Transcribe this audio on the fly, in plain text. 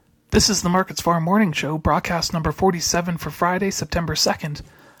This is the Markets Farm Morning Show, broadcast number 47 for Friday, September 2nd.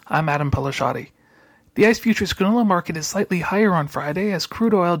 I'm Adam Pelashati. The ICE futures canola market is slightly higher on Friday as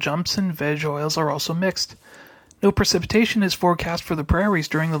crude oil jumps and veg oils are also mixed. No precipitation is forecast for the prairies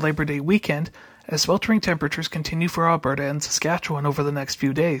during the Labor Day weekend as sweltering temperatures continue for Alberta and Saskatchewan over the next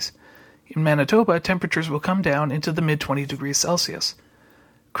few days. In Manitoba, temperatures will come down into the mid-20 degrees Celsius.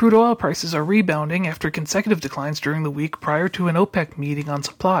 Crude oil prices are rebounding after consecutive declines during the week prior to an OPEC meeting on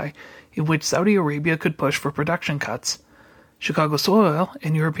supply, in which Saudi Arabia could push for production cuts. Chicago soy oil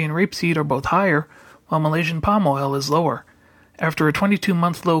and European rapeseed are both higher, while Malaysian palm oil is lower. After a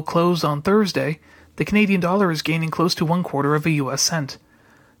 22-month low close on Thursday, the Canadian dollar is gaining close to 1/4 of a U.S. cent.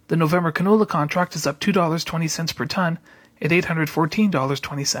 The November canola contract is up $2.20 per ton at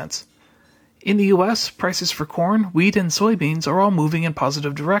 $814.20. In the U.S., prices for corn, wheat, and soybeans are all moving in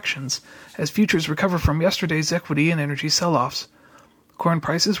positive directions as futures recover from yesterday's equity and energy sell-offs. Corn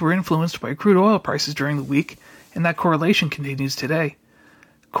prices were influenced by crude oil prices during the week, and that correlation continues today.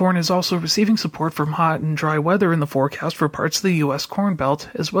 Corn is also receiving support from hot and dry weather in the forecast for parts of the U.S. Corn Belt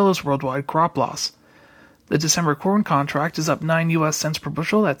as well as worldwide crop loss. The December corn contract is up 9 U.S. cents per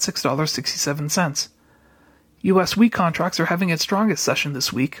bushel at $6.67. U.S. wheat contracts are having its strongest session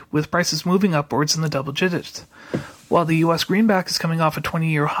this week, with prices moving upwards in the double digits. While the U.S. greenback is coming off a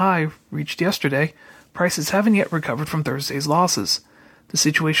 20-year high reached yesterday, prices haven't yet recovered from Thursday's losses. The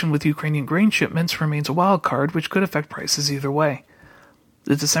situation with Ukrainian grain shipments remains a wild card, which could affect prices either way.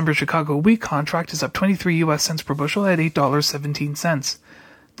 The December Chicago wheat contract is up 23 U.S. cents per bushel at $8.17.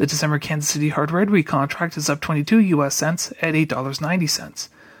 The December Kansas City hard red wheat contract is up 22 U.S. cents at $8.90.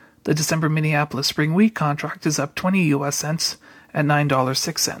 The December Minneapolis spring wheat contract is up 20 U.S. cents at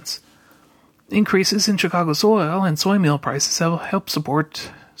 $9.06. Increases in Chicago soy oil and soy meal prices have helped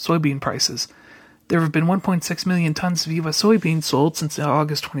support soybean prices. There have been 1.6 million tons of U.S. soybeans sold since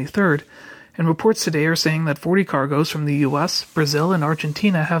August 23rd, and reports today are saying that 40 cargoes from the U.S., Brazil, and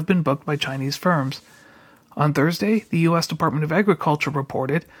Argentina have been booked by Chinese firms. On Thursday, the U.S. Department of Agriculture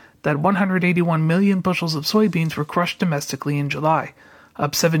reported that 181 million bushels of soybeans were crushed domestically in July,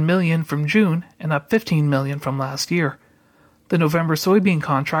 up 7 million from June and up 15 million from last year. The November soybean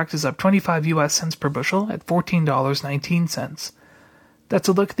contract is up 25 U.S. cents per bushel at $14.19. That's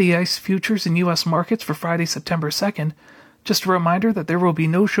a look at the ICE futures in U.S. markets for Friday, September 2nd. Just a reminder that there will be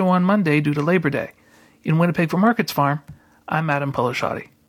no show on Monday due to Labor Day. In Winnipeg for Markets Farm, I'm Adam Pelashati.